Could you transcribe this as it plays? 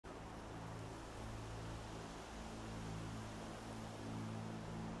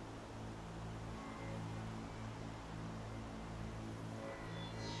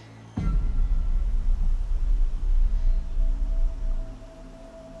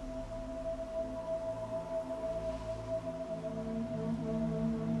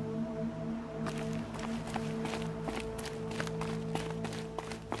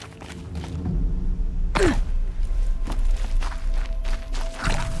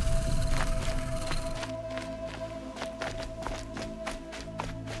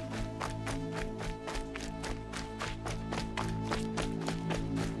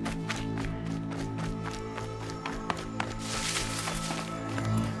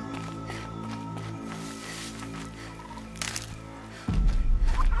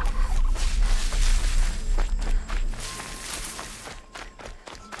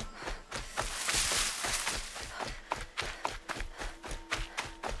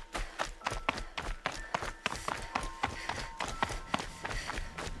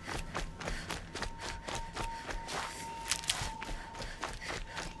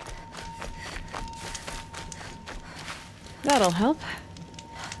That'll help.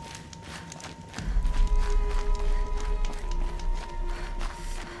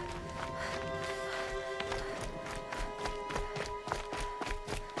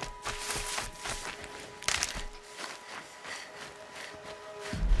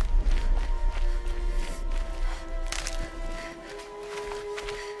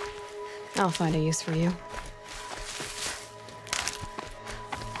 I'll find a use for you.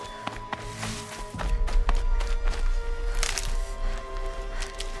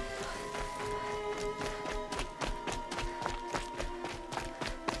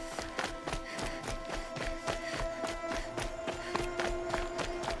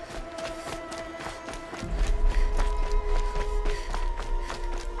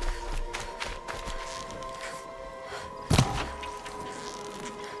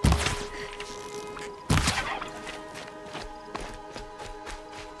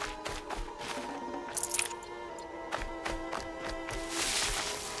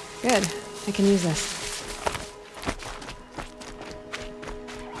 Good. I can use this.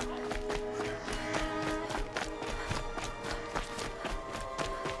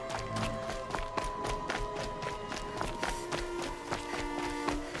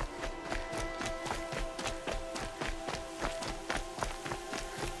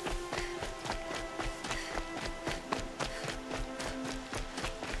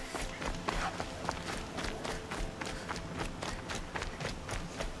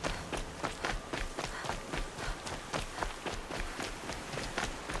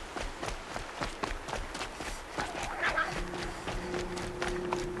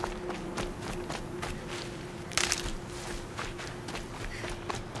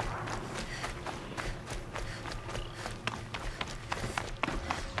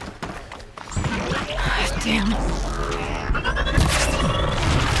 Damn.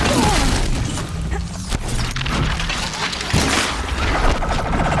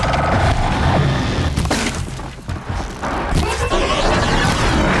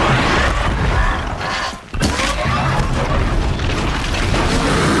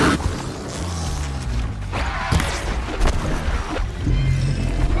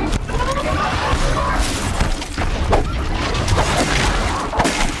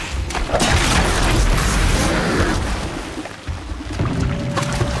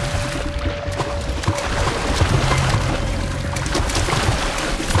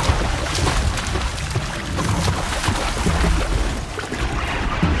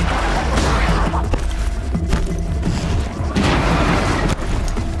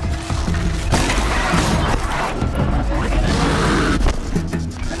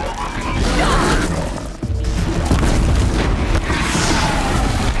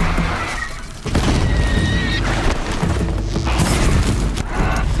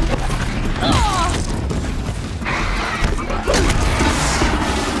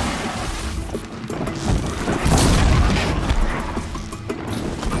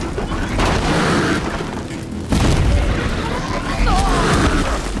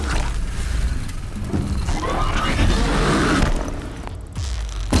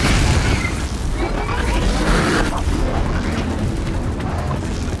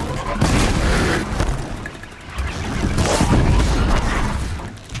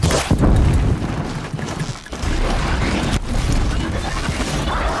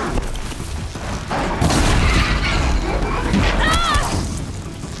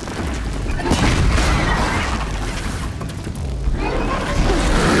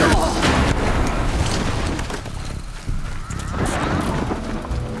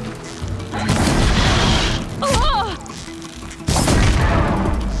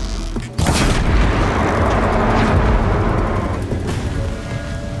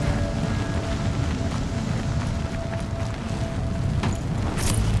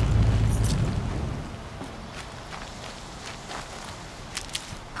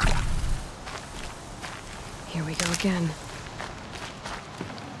 Here we go again.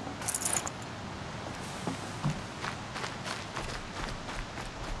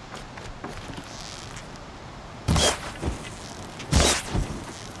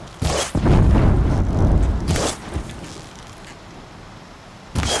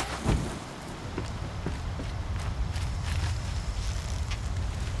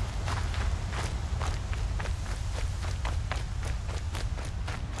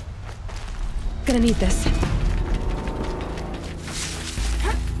 Gonna need this.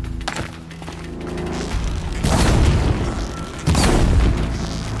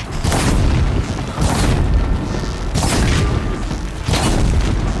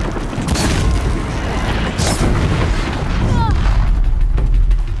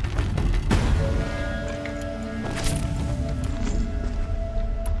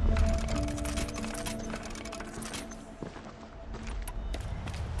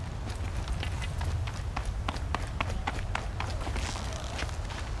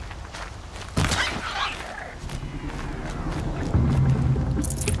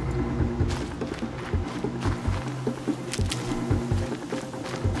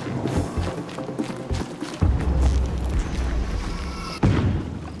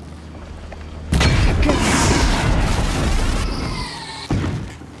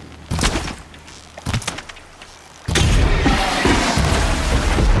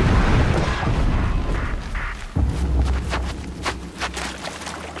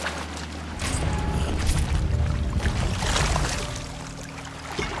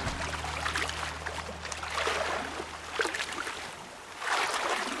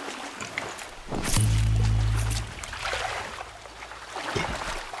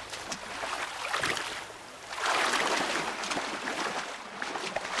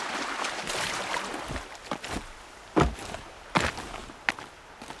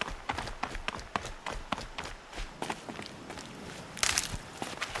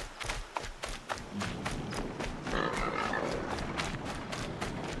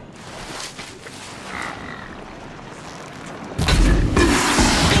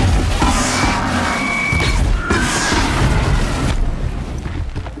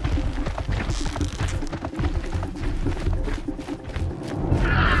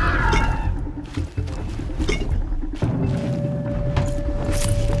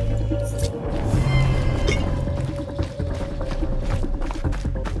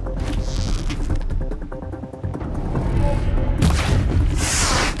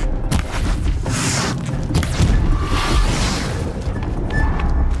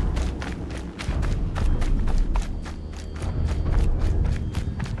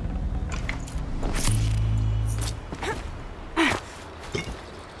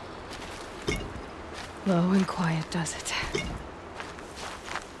 Low and quiet does it.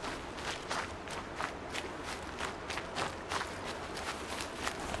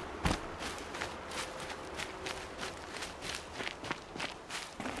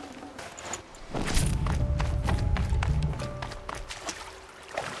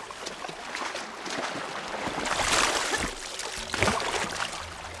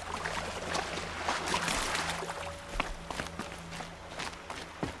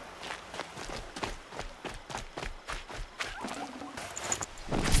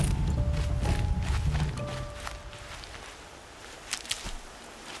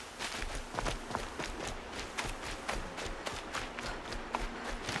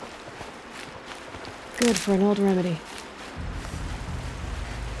 Good for an old remedy.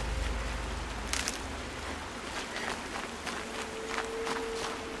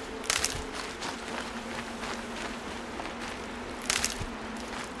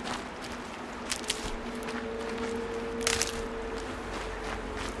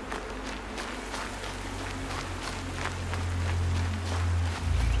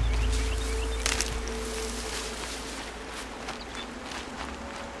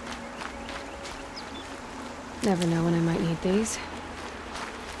 Never know when I might need these.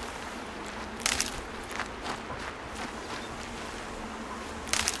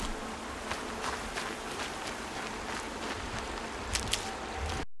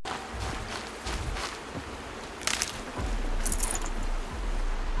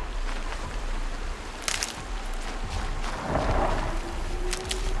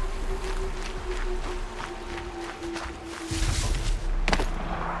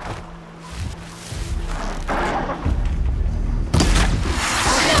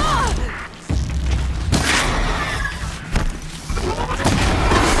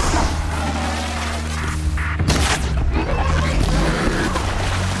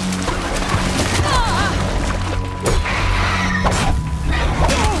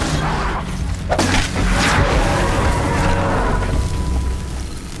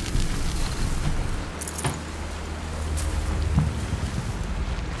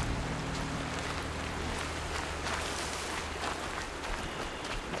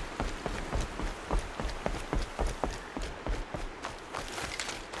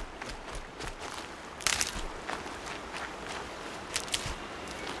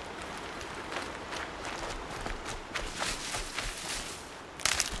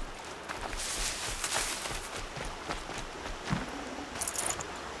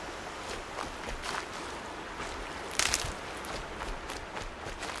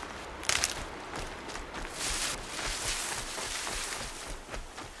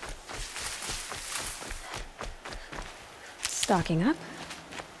 Stocking up.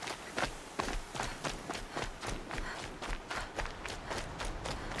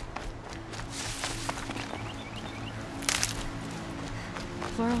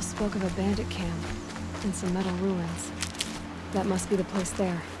 Laurel spoke of a bandit camp and some metal ruins. That must be the place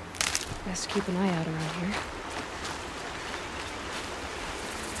there. Best keep an eye out around here.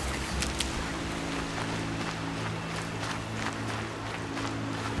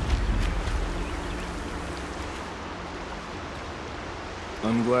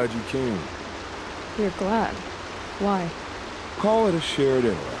 I'm glad you came. You're glad. Why? Call it a shared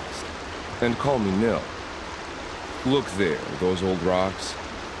interest. And call me Nil. Look there, those old rocks.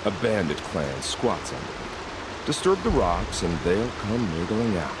 A bandit clan squats under them. Disturb the rocks and they'll come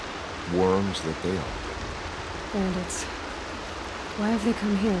wriggling out. Worms that they are. Bandits. Why have they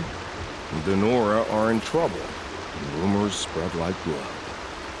come here? The Nora are in trouble. And rumors spread like blood.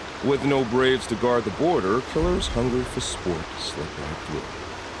 With no braves to guard the border, killers hungry for sport slip right through.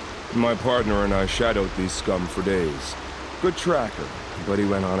 My partner and I shadowed these scum for days. Good tracker, but he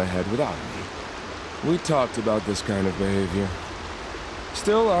went on ahead without me. We talked about this kind of behavior.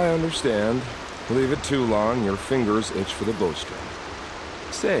 Still, I understand. Leave it too long, your fingers itch for the bowstring.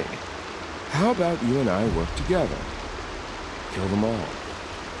 Say, how about you and I work together? Kill them all.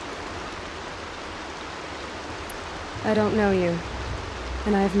 I don't know you,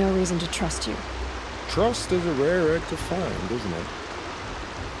 and I have no reason to trust you. Trust is a rare egg to find, isn't it?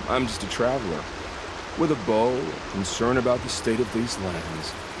 I'm just a traveler, with a bow, concern about the state of these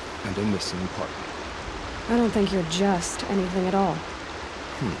lands, and a missing partner. I don't think you're just anything at all.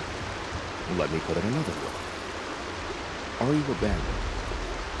 Let me put it another way. Are you a bandit?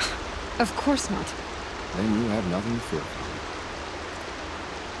 Of course not. Then you have nothing to fear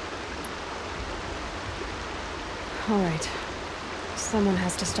from. All right. Someone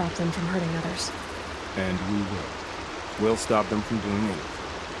has to stop them from hurting others. And we will. We'll stop them from doing anything.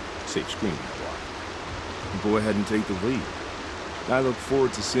 Safe screening, that lot. Go ahead and take the lead. I look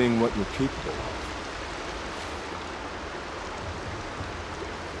forward to seeing what you're capable of.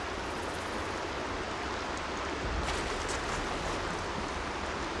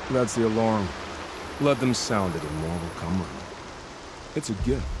 That's the alarm. Let them sound it and more will come running. It's a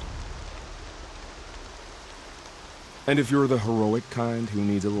gift. And if you're the heroic kind who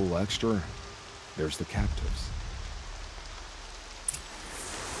needs a little extra, there's the captives.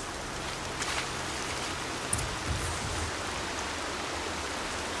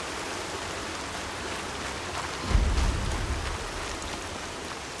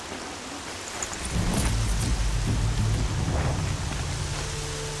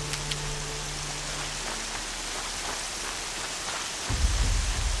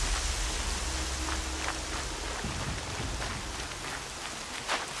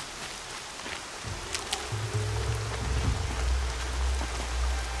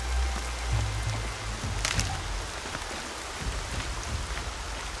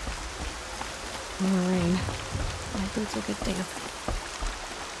 More rain. My boots will get damp.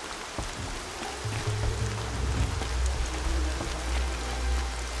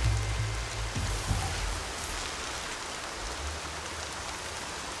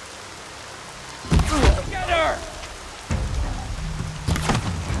 Get her!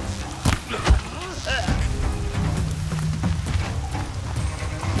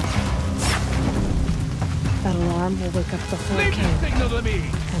 That alarm will wake up the whole Leave the camp. signal to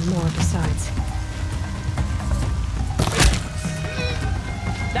me! And more besides.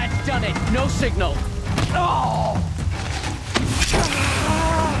 That's done it! No signal! Oh!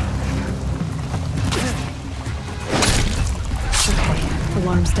 Okay,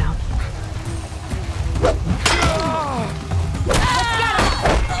 alarm's down.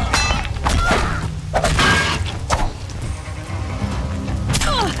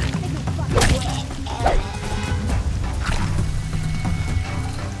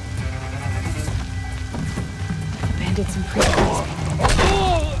 The bandits and priests.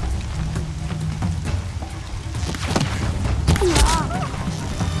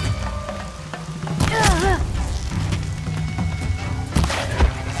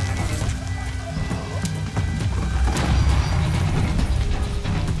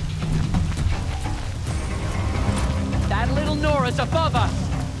 That little Nora's above us!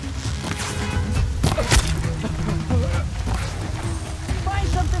 Find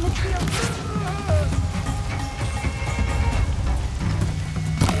something to feel.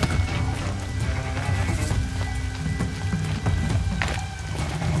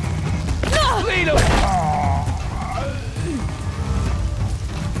 Lead him!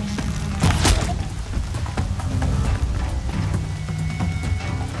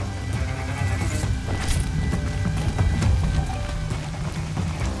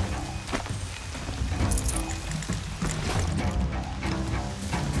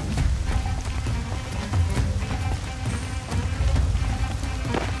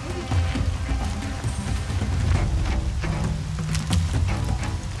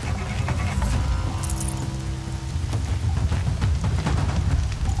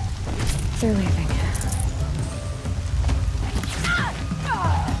 They're leaving.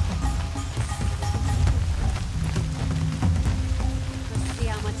 Let's see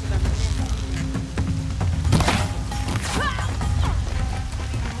how much of a mess.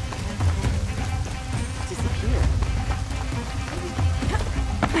 Disappear.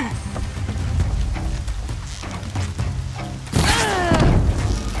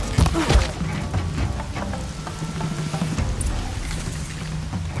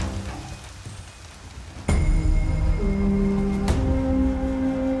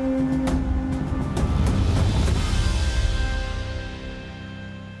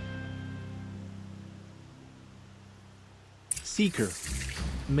 Seeker,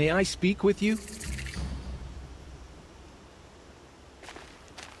 may I speak with you?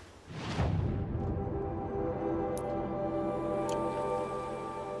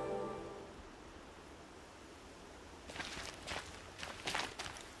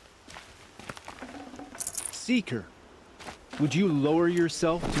 Seeker, would you lower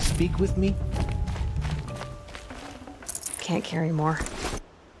yourself to speak with me? Can't carry more.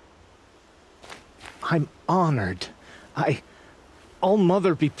 I'm honored.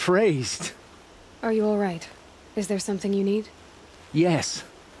 All-Mother be praised. Are you all right? Is there something you need? Yes.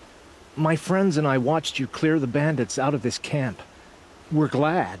 My friends and I watched you clear the bandits out of this camp. We're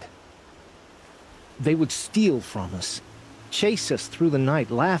glad. They would steal from us, chase us through the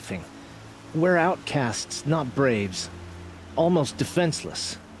night laughing. We're outcasts, not braves. Almost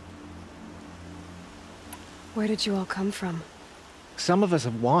defenseless. Where did you all come from? Some of us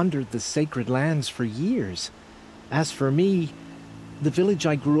have wandered the sacred lands for years. As for me, the village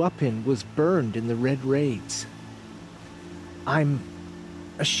I grew up in was burned in the Red Raids. I'm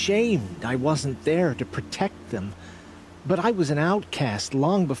ashamed I wasn't there to protect them, But I was an outcast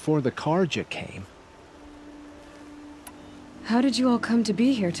long before the Karja came. How did you all come to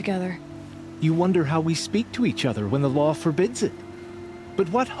be here together? You wonder how we speak to each other when the law forbids it. But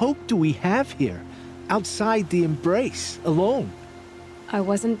what hope do we have here, outside the embrace, alone? I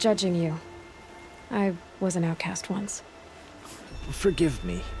wasn't judging you. I was an outcast once. Forgive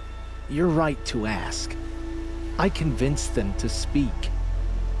me. You're right to ask. I convinced them to speak.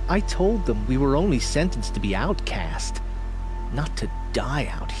 I told them we were only sentenced to be outcast, not to die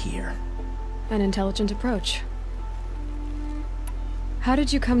out here. An intelligent approach. How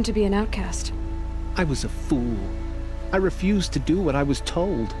did you come to be an outcast? I was a fool. I refused to do what I was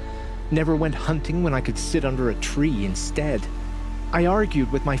told. Never went hunting when I could sit under a tree instead. I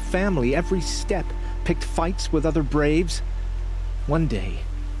argued with my family every step, picked fights with other braves. One day,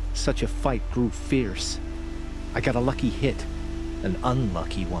 such a fight grew fierce. I got a lucky hit, an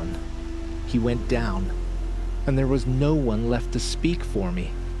unlucky one. He went down, and there was no one left to speak for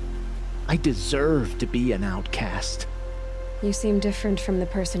me. I deserved to be an outcast. You seem different from the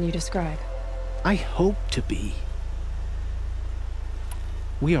person you describe. I hope to be.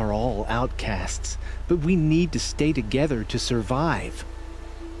 We are all outcasts, but we need to stay together to survive.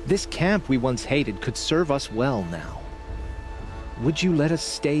 This camp we once hated could serve us well now. Would you let us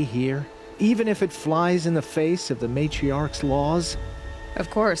stay here, even if it flies in the face of the matriarch's laws? Of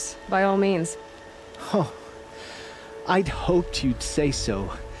course, by all means. Oh, I'd hoped you'd say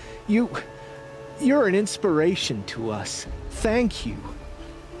so. You're an inspiration to us. Thank you.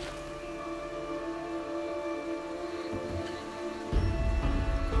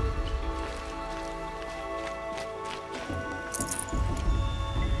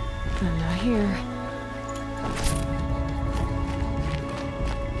 I'm not here.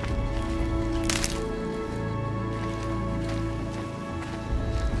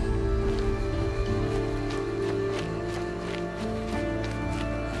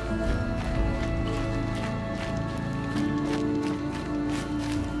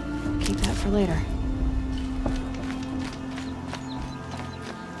 Keep that for later.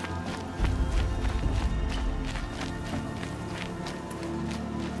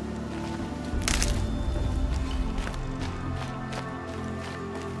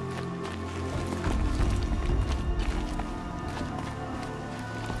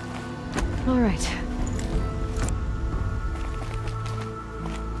 All right.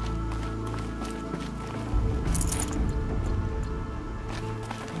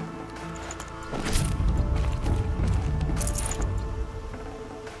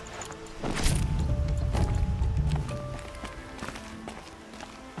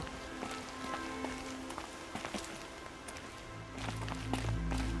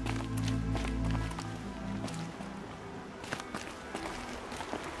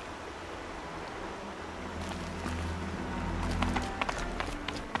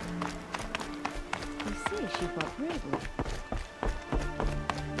 She fought bravely.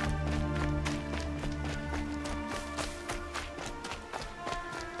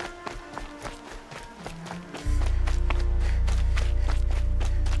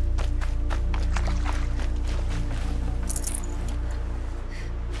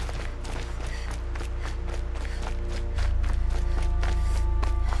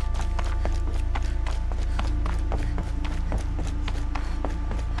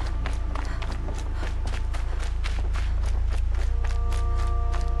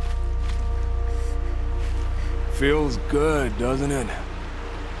 Feels good, doesn't it?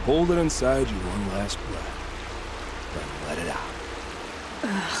 Hold it inside you one last breath. Then let it out.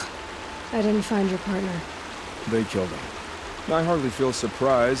 I didn't find your partner. They killed him. I hardly feel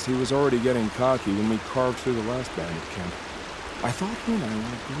surprised. He was already getting cocky when we carved through the last bandit camp. I thought he and I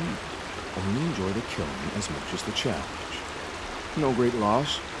were agreed. Only enjoy the killing as much as the challenge. No great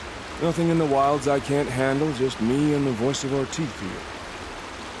loss. Nothing in the wilds I can't handle, just me and the voice of our teeth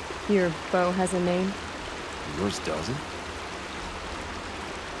here. Your bow has a name? Yours doesn't?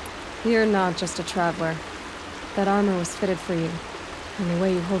 You're not just a traveler. That armor was fitted for you, and the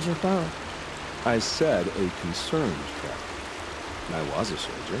way you hold your bow. I said a concerned traveler. I was a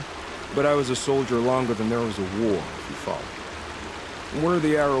soldier, but I was a soldier longer than there was a war, if you follow. Where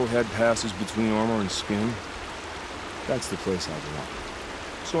the arrowhead passes between armor and skin, that's the place I belong.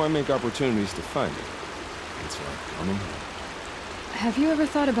 So I make opportunities to find it. It's like coming home. Have you ever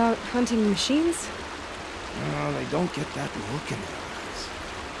thought about hunting machines? No, they don't get that look in their eyes.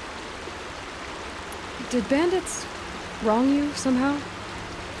 Did bandits wrong you somehow?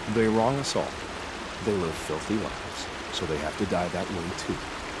 They wrong us all. They live filthy lives, so they have to die that way too.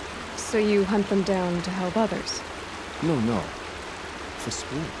 So you hunt them down to help others? No. For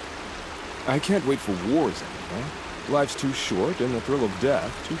sport. I can't wait for wars anymore. Life's too short and the thrill of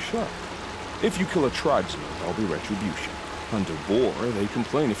death too sharp. If you kill a tribesman, there'll be retribution. Hunt a boar, they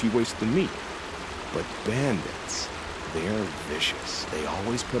complain if you waste the meat. But bandits, they're vicious. They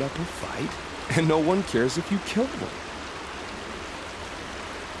always put up a fight, and no one cares if you kill them.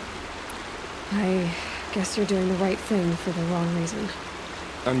 I guess you're doing the right thing for the wrong reason.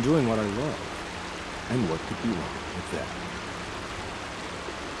 I'm doing what I love. And what could be wrong with that?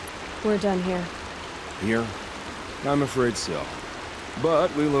 We're done here. Here? I'm afraid so.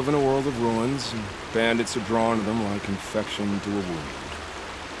 But we live in a world of ruins, and bandits are drawn to them like infection to a wound.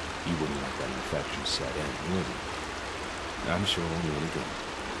 You wouldn't let that infection set in, would you? I'm sure we'll meet again.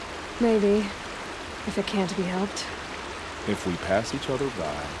 Maybe. If it can't be helped. If we pass each other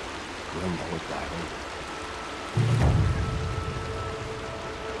by, we'll know it by later.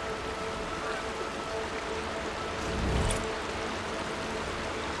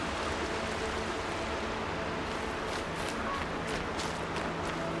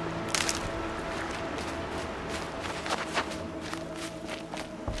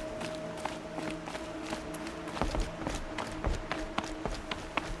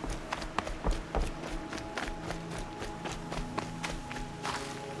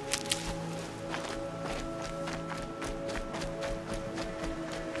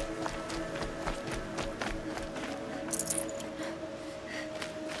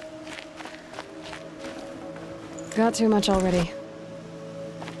 Got too much already.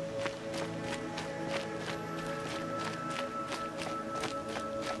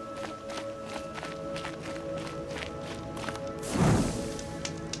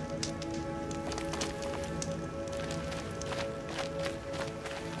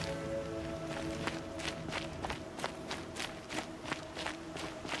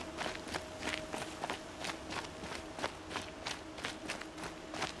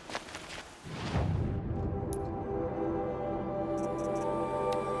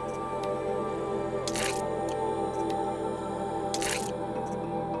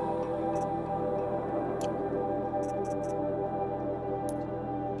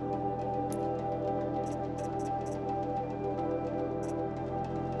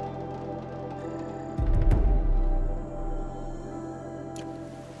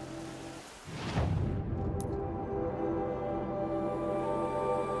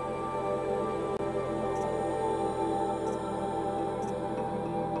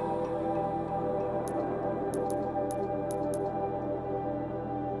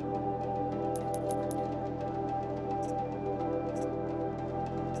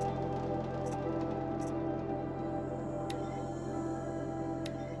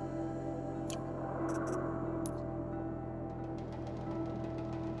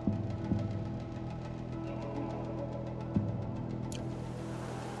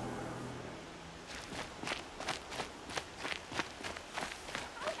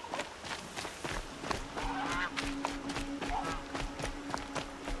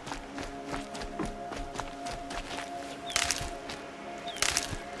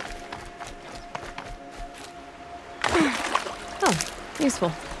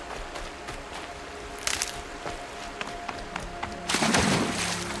 Useful.